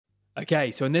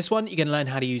Okay, so in this one, you're going to learn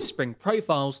how to use Spring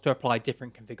profiles to apply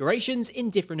different configurations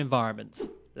in different environments.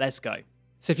 Let's go.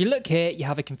 So if you look here, you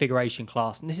have a configuration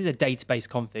class, and this is a database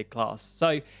config class.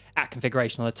 So at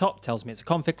configuration on the top tells me it's a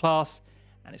config class,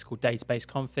 and it's called database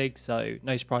config. So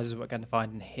no surprises what we're going to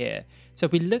find in here. So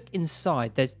if we look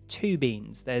inside, there's two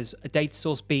beans. There's a data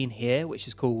source bean here, which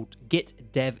is called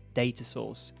git dev data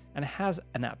source, and it has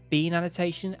an app bean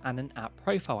annotation and an app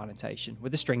profile annotation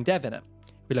with a string dev in it.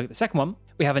 We look at the second one,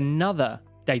 we have another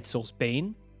data source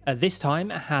bean. This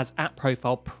time it has app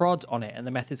profile prod on it, and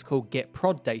the method's called get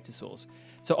prod data source.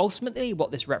 So ultimately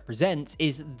what this represents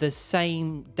is the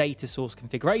same data source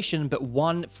configuration, but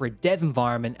one for a dev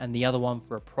environment and the other one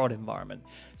for a prod environment.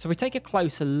 So we take a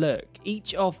closer look.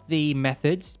 Each of the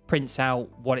methods prints out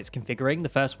what it's configuring. The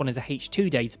first one is a H2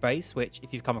 database, which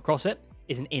if you've come across it,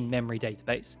 is an in-memory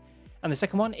database. And the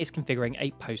second one is configuring a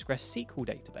PostgreSQL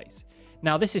database.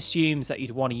 Now, this assumes that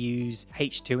you'd want to use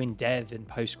H2 in dev and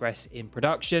Postgres in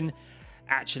production.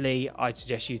 Actually, I'd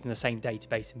suggest using the same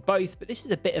database in both, but this is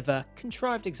a bit of a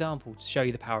contrived example to show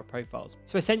you the power of profiles.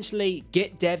 So essentially,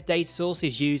 git dev data source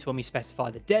is used when we specify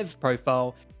the dev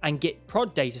profile, and git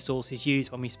prod data source is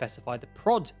used when we specify the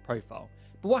prod profile.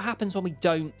 But what happens when we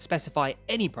don't specify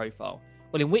any profile?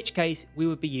 Well, in which case, we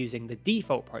would be using the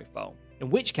default profile,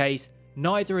 in which case,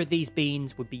 neither of these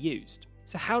beans would be used.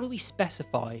 So how do we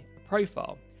specify a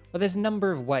profile? Well, there's a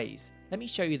number of ways. Let me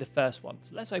show you the first one.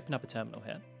 So let's open up a terminal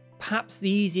here. Perhaps the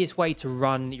easiest way to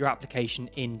run your application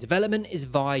in development is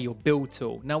via your build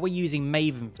tool. Now we're using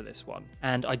Maven for this one,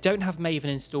 and I don't have Maven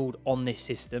installed on this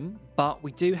system, but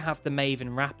we do have the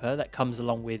Maven wrapper that comes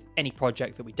along with any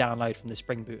project that we download from the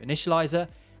Spring Boot initializer,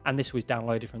 and this was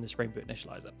downloaded from the Spring Boot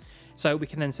initializer. So we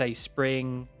can then say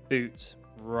Spring Boot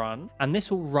run, and this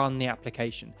will run the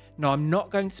application. Now I'm not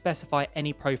going to specify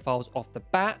any profiles off the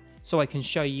bat, so I can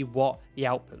show you what the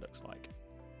output looks like.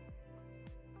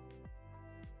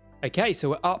 Okay, so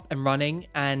we're up and running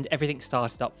and everything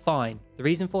started up fine. The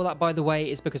reason for that, by the way,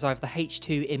 is because I have the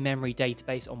H2 in-memory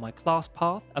database on my class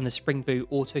path, and the Spring Boot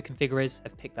auto configurers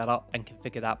have picked that up and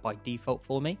configured that by default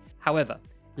for me. However,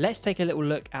 let's take a little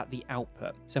look at the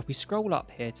output. So if we scroll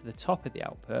up here to the top of the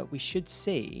output, we should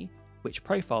see which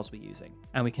profiles we're using.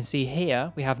 And we can see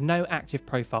here, we have no active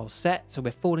profiles set, so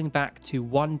we're falling back to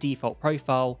one default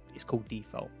profile. It's called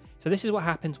default. So this is what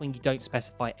happens when you don't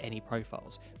specify any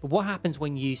profiles. But what happens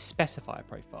when you specify a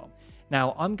profile?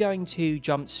 Now, I'm going to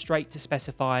jump straight to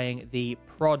specifying the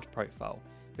prod profile,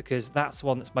 because that's the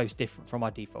one that's most different from our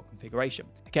default configuration.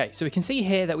 Okay, so we can see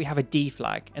here that we have a D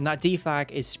flag, and that D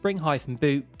flag is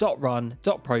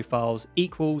spring-boot.run.profiles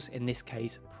equals, in this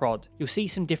case, prod. You'll see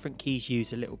some different keys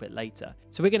used a little bit later.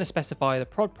 So we're going to specify the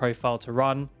prod profile to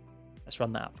run. Let's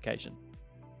run that application.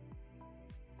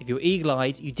 If you're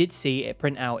eagle-eyed, you did see it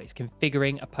print out it's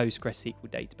configuring a PostgreSQL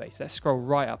database. Let's scroll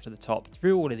right up to the top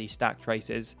through all of these stack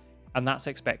traces, and that's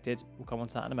expected. We'll come on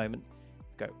to that in a moment.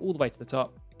 Go all the way to the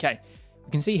top. Okay, we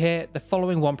can see here the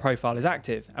following one profile is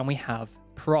active, and we have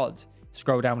prod.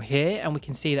 Scroll down here, and we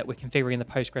can see that we're configuring the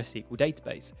PostgreSQL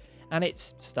database, and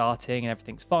it's starting and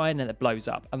everything's fine, and it blows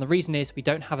up. And the reason is we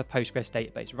don't have a Postgres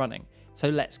database running, so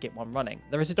let's get one running.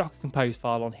 There is a Docker Compose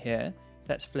file on here, so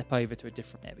let's flip over to a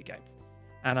different, there we go.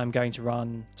 And I'm going to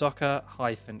run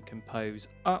docker-compose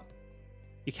up.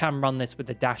 You can run this with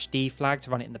the -d flag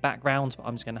to run it in the background, but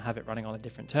I'm just going to have it running on a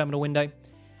different terminal window.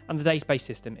 And the database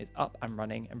system is up and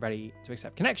running and ready to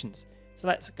accept connections. So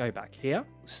let's go back here,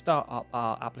 we'll start up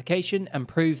our application and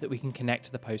prove that we can connect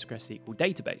to the PostgreSQL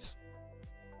database.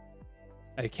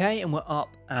 Okay, and we're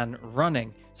up and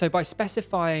running. So by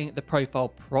specifying the profile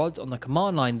prod on the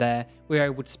command line there, we're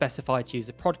able to specify to use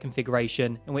the prod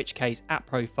configuration, in which case app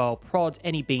profile prod,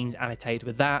 any beans annotated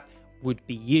with that would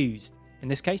be used. In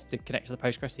this case, to connect to the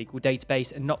PostgreSQL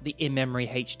database and not the in-memory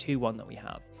H2 one that we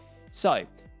have. So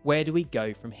where do we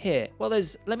go from here? Well,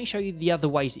 let me show you the other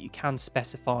ways that you can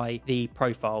specify the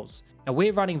profiles. Now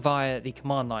we're running via the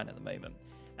command line at the moment,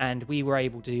 and we were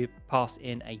able to pass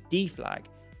in a D flag.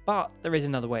 But there is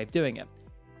another way of doing it.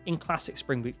 In classic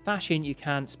Spring Boot fashion, you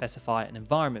can specify an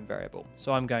environment variable.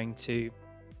 So I'm going to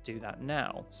do that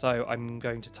now. So I'm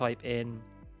going to type in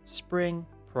Spring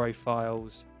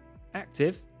profiles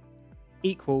active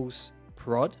equals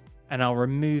prod, and I'll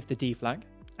remove the D flag.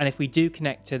 And if we do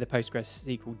connect to the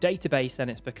PostgreSQL database, then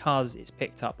it's because it's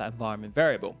picked up that environment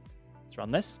variable. Let's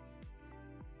run this.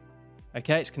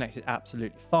 Okay, it's connected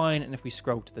absolutely fine. And if we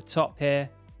scroll to the top here,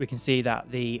 we can see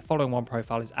that the following one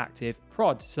profile is active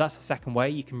prod. So that's the second way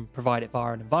you can provide it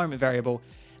via an environment variable.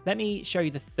 Let me show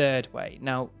you the third way.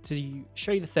 Now, to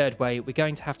show you the third way, we're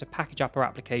going to have to package up our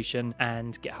application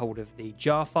and get hold of the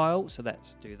jar file. So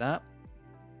let's do that.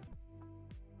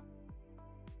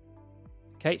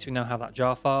 Okay, so we now have that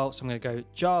jar file. So I'm going to go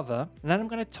Java, and then I'm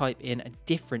going to type in a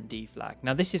different D flag.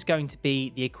 Now this is going to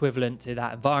be the equivalent to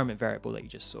that environment variable that you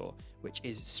just saw, which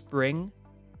is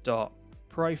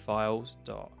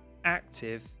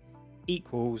spring.profiles.active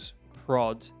equals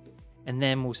prod. And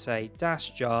then we'll say dash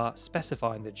jar,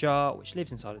 specifying the jar, which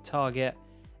lives inside a target,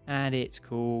 and it's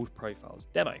called profiles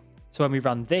demo. So when we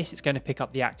run this, it's going to pick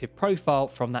up the active profile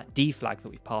from that D flag that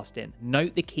we've passed in.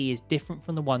 Note the key is different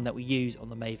from the one that we use on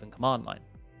the Maven command line.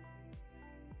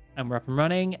 And we're up and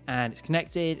running, and it's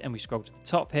connected, and we scroll to the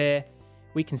top here.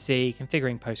 We can see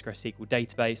configuring PostgreSQL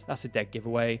database. That's a dead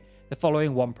giveaway. The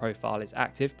following one profile is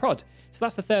active prod. So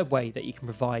that's the third way that you can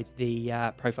provide the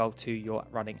profile to your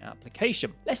running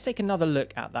application. Let's take another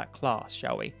look at that class,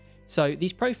 shall we? So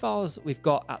these profiles we've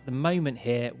got at the moment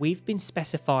here, we've been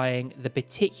specifying the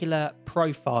particular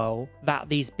profile that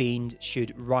these beans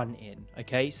should run in.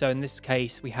 Okay, so in this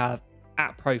case, we have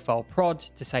 @profile prod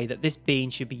to say that this bean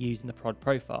should be used in the prod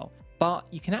profile.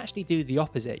 But you can actually do the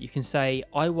opposite. You can say,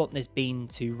 I want this bean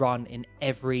to run in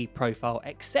every profile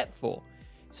except for.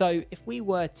 So if we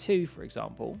were to, for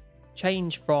example,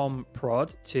 change from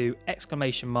prod to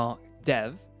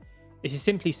 !dev, this is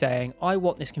simply saying, I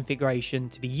want this configuration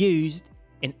to be used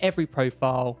in every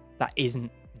profile that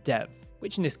isn't dev,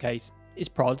 which in this case is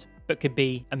prod, but could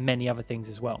be many other things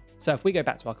as well. So if we go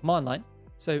back to our command line,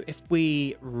 so if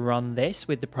we run this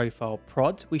with the profile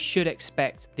prod, we should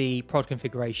expect the prod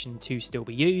configuration to still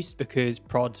be used because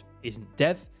prod isn't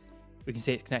dev. We can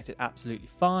see it's connected absolutely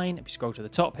fine. If we scroll to the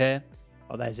top here,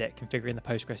 oh, there's it, configuring the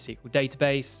PostgreSQL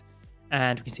database.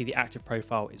 And we can see the active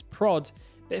profile is prod.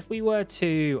 But if we were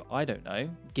to, I don't know,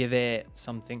 give it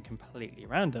something completely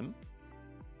random,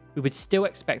 we would still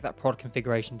expect that prod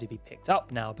configuration to be picked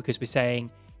up now because we're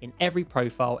saying in every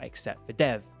profile except for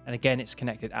dev. And again, it's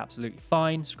connected absolutely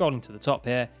fine. Scrolling to the top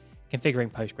here,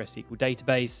 configuring PostgreSQL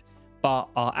database, but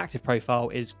our active profile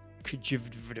is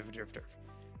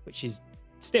which is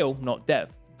still not dev.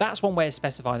 That's one way of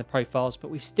specifying the profiles,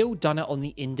 but we've still done it on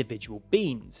the individual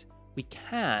beans. We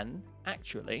can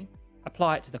actually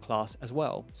apply it to the class as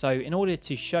well. So in order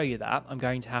to show you that, I'm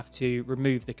going to have to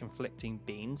remove the conflicting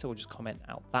beans. So we'll just comment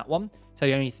out that one. So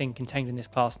the only thing contained in this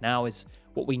class now is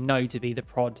what we know to be the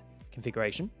prod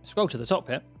configuration. Scroll to the top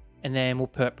here, and then we'll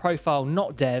put profile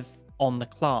not dev on the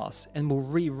class, and we'll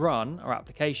rerun our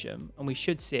application, and we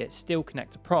should see it still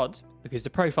connect to prod because the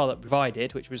profile that we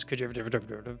provided, which was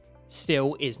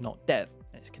still is not dev.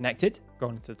 And it's connected.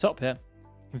 Going to the top here,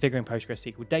 configuring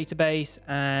PostgreSQL database,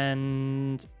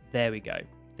 and there we go.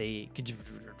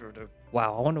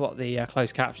 Wow, I wonder what the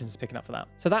closed captions is picking up for that.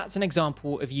 So that's an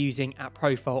example of using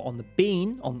 @profile on the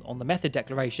bean, on the method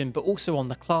declaration, but also on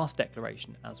the class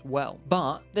declaration as well.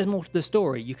 But there's more to the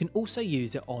story. You can also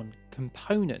use it on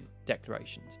component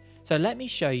declarations. So let me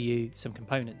show you some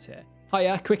components here.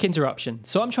 Hiya, quick interruption.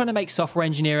 So I'm trying to make software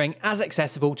engineering as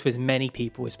accessible to as many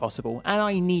people as possible, and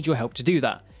I need your help to do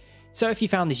that. So if you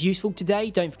found this useful today,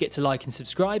 don't forget to like and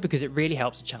subscribe because it really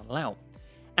helps the channel out.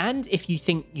 And if you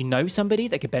think you know somebody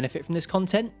that could benefit from this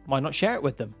content, why not share it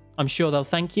with them? I'm sure they'll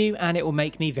thank you and it will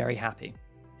make me very happy.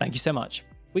 Thank you so much.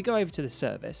 If we go over to the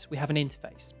service, we have an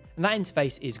interface. And that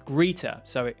interface is greeter.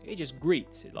 So it just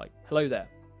greets it like, hello there,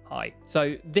 hi.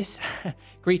 So this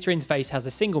greeter interface has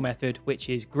a single method, which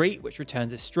is greet, which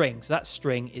returns a string. So that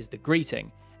string is the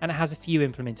greeting. And it has a few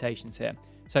implementations here.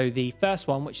 So the first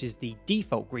one, which is the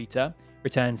default greeter,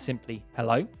 returns simply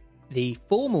hello. The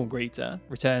formal greeter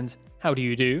returns how do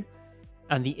you do?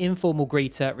 And the informal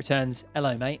greeter returns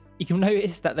hello, mate. You can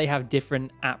notice that they have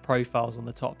different @profiles on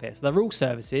the top here. So they're all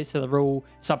services. So they're all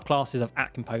subclasses of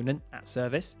 @component,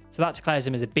 @service. So that declares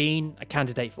them as a bean, a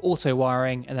candidate for auto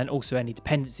wiring, and then also any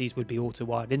dependencies would be auto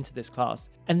wired into this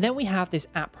class. And then we have this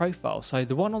 @profile. So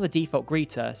the one on the default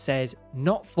greeter says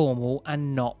not formal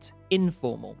and not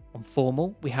informal. On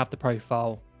formal, we have the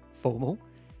profile formal.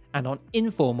 And on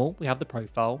informal, we have the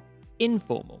profile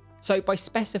informal. So by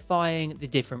specifying the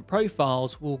different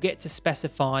profiles, we'll get to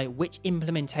specify which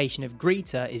implementation of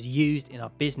greeter is used in our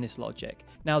business logic.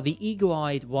 Now, the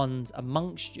eagle-eyed ones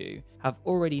amongst you have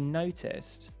already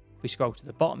noticed, if we scroll to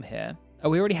the bottom here,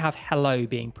 we already have hello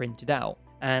being printed out.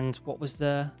 And what was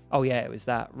the, oh yeah, it was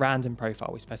that random profile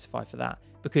we specified for that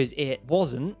because it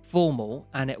wasn't formal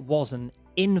and it wasn't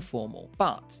informal.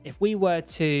 But if we were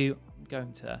to, I'm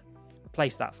going to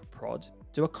replace that for prod,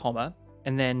 do a comma,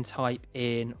 and then type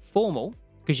in formal,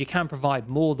 because you can provide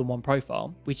more than one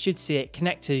profile, we should see it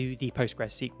connect to the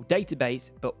PostgreSQL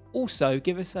database, but also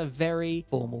give us a very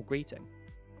formal greeting.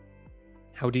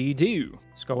 How do you do?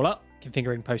 Scroll up,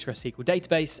 configuring PostgreSQL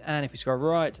database, and if we scroll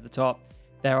right to the top,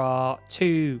 there are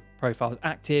two profiles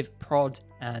active, prod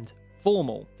and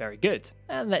formal. Very good.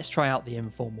 And let's try out the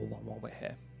informal one while we're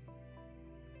here.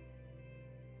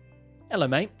 Hello,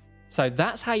 mate. So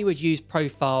that's how you would use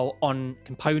profile on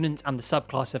components and the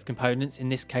subclass of components, in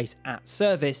this case at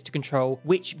service, to control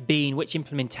which bean, which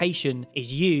implementation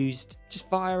is used just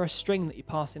via a string that you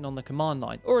pass in on the command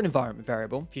line, or an environment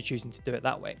variable if you're choosing to do it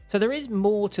that way. So there is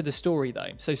more to the story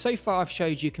though. So far I've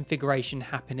showed you configuration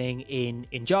happening in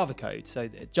Java code, so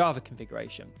the Java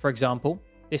configuration. For example,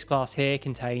 this class here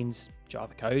contains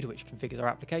Java code which configures our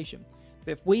application.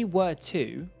 But if we were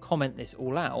to comment this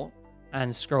all out,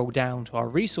 and scroll down to our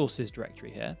resources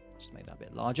directory here, just make that a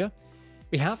bit larger,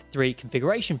 we have 3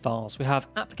 configuration files. We have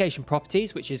application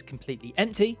properties, which is completely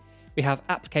empty. We have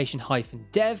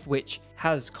application-dev, which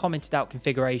has commented out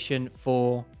configuration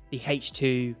for the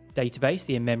H2 database,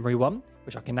 the in-memory one,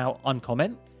 which I can now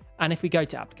uncomment. And if we go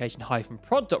to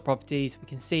application-prod.properties, we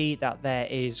can see that there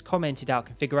is commented out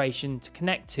configuration to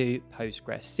connect to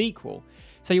PostgreSQL.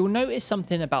 So you'll notice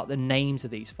something about the names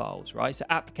of these files, right? So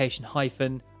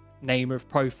application-name of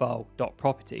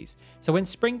profile.properties. So when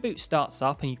Spring Boot starts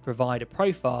up and you provide a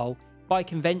profile, by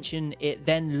convention, it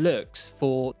then looks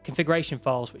for configuration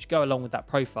files which go along with that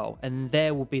profile, and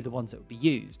there will be the ones that will be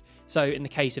used. So in the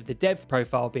case of the dev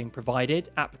profile being provided,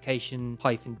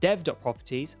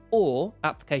 application-dev.properties or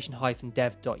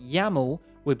application-dev.yaml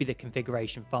would be the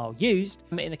configuration file used.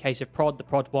 In the case of prod, the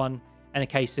prod one, and in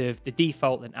the case of the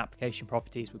default, then application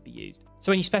properties would be used.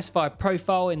 So when you specify a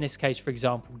profile, in this case, for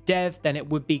example, dev, then it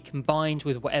would be combined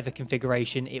with whatever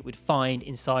configuration it would find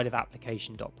inside of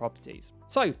application.properties.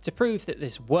 So to prove that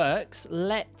this works,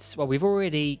 we've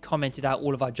already commented out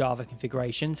all of our Java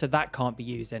configuration, so that can't be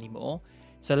used anymore.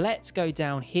 So let's go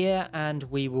down here and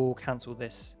we will cancel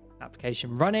this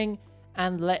application running,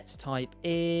 and let's type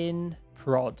in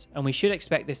prod, and we should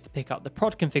expect this to pick up the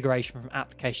prod configuration from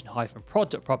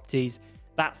application-prod.properties.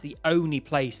 That's the only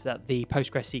place that the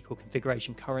PostgreSQL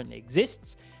configuration currently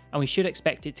exists, and we should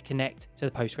expect it to connect to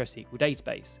the PostgreSQL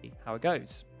database. See how it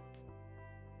goes.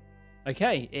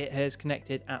 Okay, it has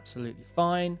connected absolutely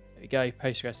fine. There we go,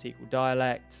 PostgreSQL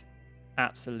dialect,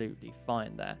 absolutely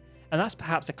fine there. And that's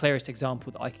perhaps the clearest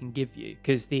example that I can give you,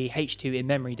 because the H2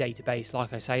 in-memory database,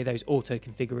 like I say, those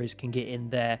auto-configurers can get in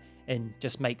there and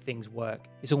just make things work.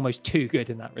 It's almost too good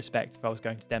in that respect if I was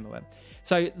going to demo it.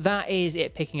 So that is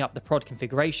it picking up the prod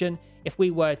configuration. If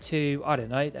we were to, I don't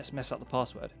know, let's mess up the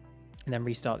password and then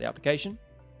restart the application.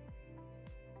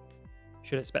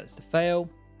 Should expect this to fail.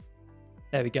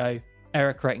 There we go.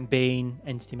 Error correcting bean,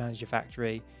 entity manager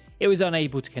factory. It was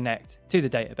unable to connect to the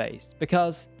database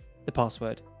because the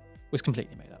password was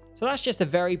completely made up. So that's just a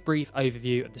very brief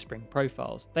overview of the Spring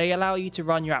profiles. They allow you to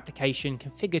run your application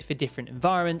configured for different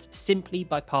environments simply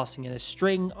by passing in a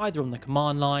string either on the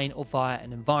command line or via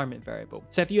an environment variable.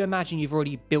 So if you imagine you've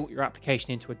already built your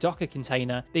application into a Docker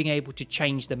container, being able to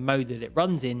change the mode that it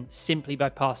runs in simply by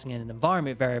passing in an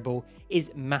environment variable is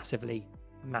massively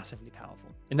powerful.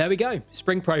 And there we go,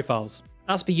 Spring profiles.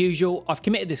 As per usual, I've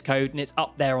committed this code and it's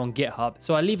up there on GitHub,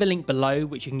 so I'll leave a link below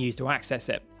which you can use to access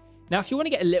it. Now, if you want to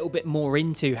get a little bit more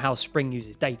into how Spring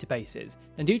uses databases,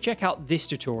 then do check out this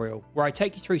tutorial where I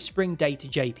take you through Spring Data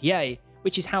JPA,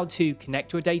 which is how to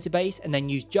connect to a database and then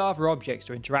use Java objects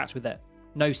to interact with it.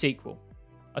 No SQL.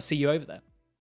 I'll see you over there.